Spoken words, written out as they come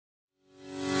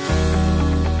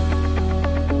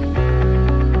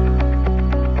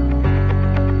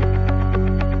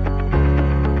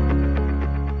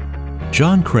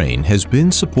John Crane has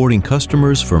been supporting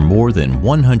customers for more than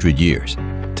 100 years,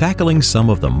 tackling some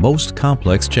of the most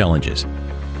complex challenges,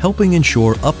 helping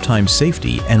ensure uptime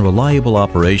safety and reliable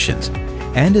operations.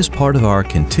 And as part of our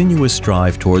continuous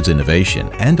strive towards innovation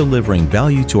and delivering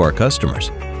value to our customers,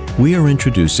 we are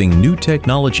introducing new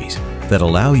technologies that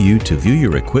allow you to view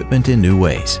your equipment in new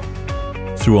ways.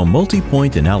 Through a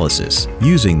multi-point analysis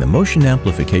using the motion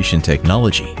amplification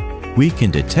technology, we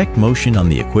can detect motion on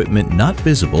the equipment not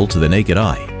visible to the naked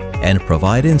eye and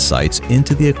provide insights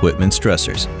into the equipment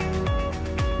stressors.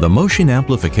 The motion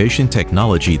amplification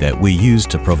technology that we use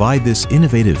to provide this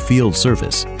innovative field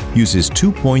service uses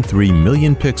 2.3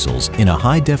 million pixels in a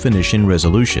high-definition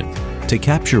resolution to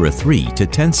capture a 3 to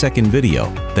 10 second video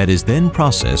that is then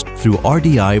processed through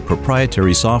RDI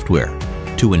proprietary software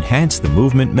to enhance the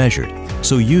movement measured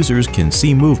so users can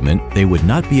see movement they would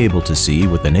not be able to see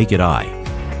with the naked eye.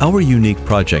 Our unique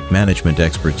project management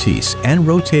expertise and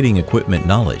rotating equipment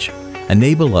knowledge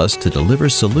enable us to deliver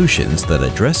solutions that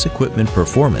address equipment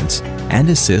performance and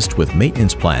assist with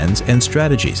maintenance plans and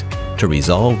strategies to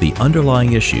resolve the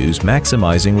underlying issues,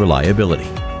 maximizing reliability.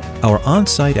 Our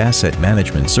on-site asset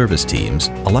management service teams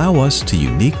allow us to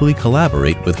uniquely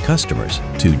collaborate with customers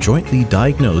to jointly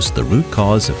diagnose the root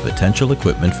cause of potential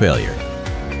equipment failure.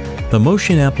 The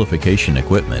motion amplification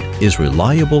equipment is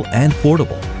reliable and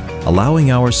portable,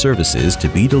 allowing our services to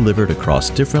be delivered across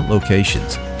different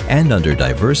locations and under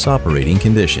diverse operating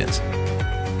conditions.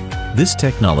 This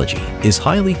technology is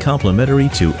highly complementary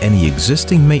to any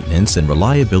existing maintenance and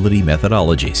reliability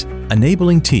methodologies,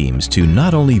 enabling teams to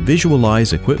not only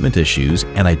visualize equipment issues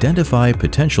and identify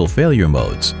potential failure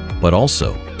modes, but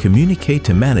also communicate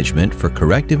to management for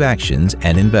corrective actions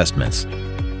and investments.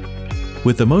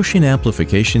 With the motion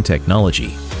amplification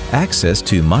technology, access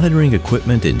to monitoring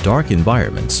equipment in dark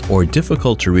environments or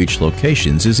difficult-to-reach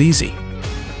locations is easy.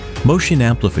 Motion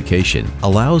amplification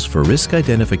allows for risk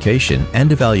identification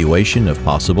and evaluation of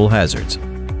possible hazards.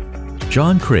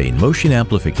 John Crane Motion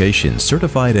Amplification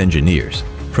certified engineers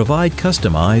provide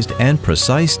customized and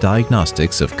precise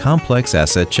diagnostics of complex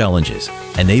asset challenges,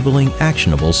 enabling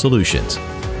actionable solutions.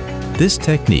 This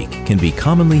technique can be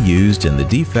commonly used in the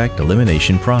defect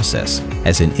elimination process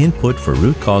as an input for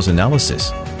root cause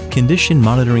analysis, condition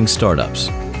monitoring startups,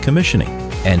 commissioning,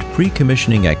 and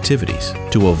pre-commissioning activities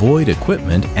to avoid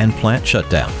equipment and plant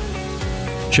shutdown.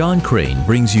 John Crane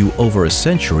brings you over a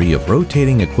century of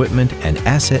rotating equipment and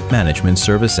asset management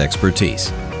service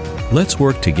expertise. Let's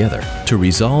work together to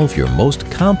resolve your most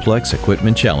complex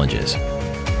equipment challenges.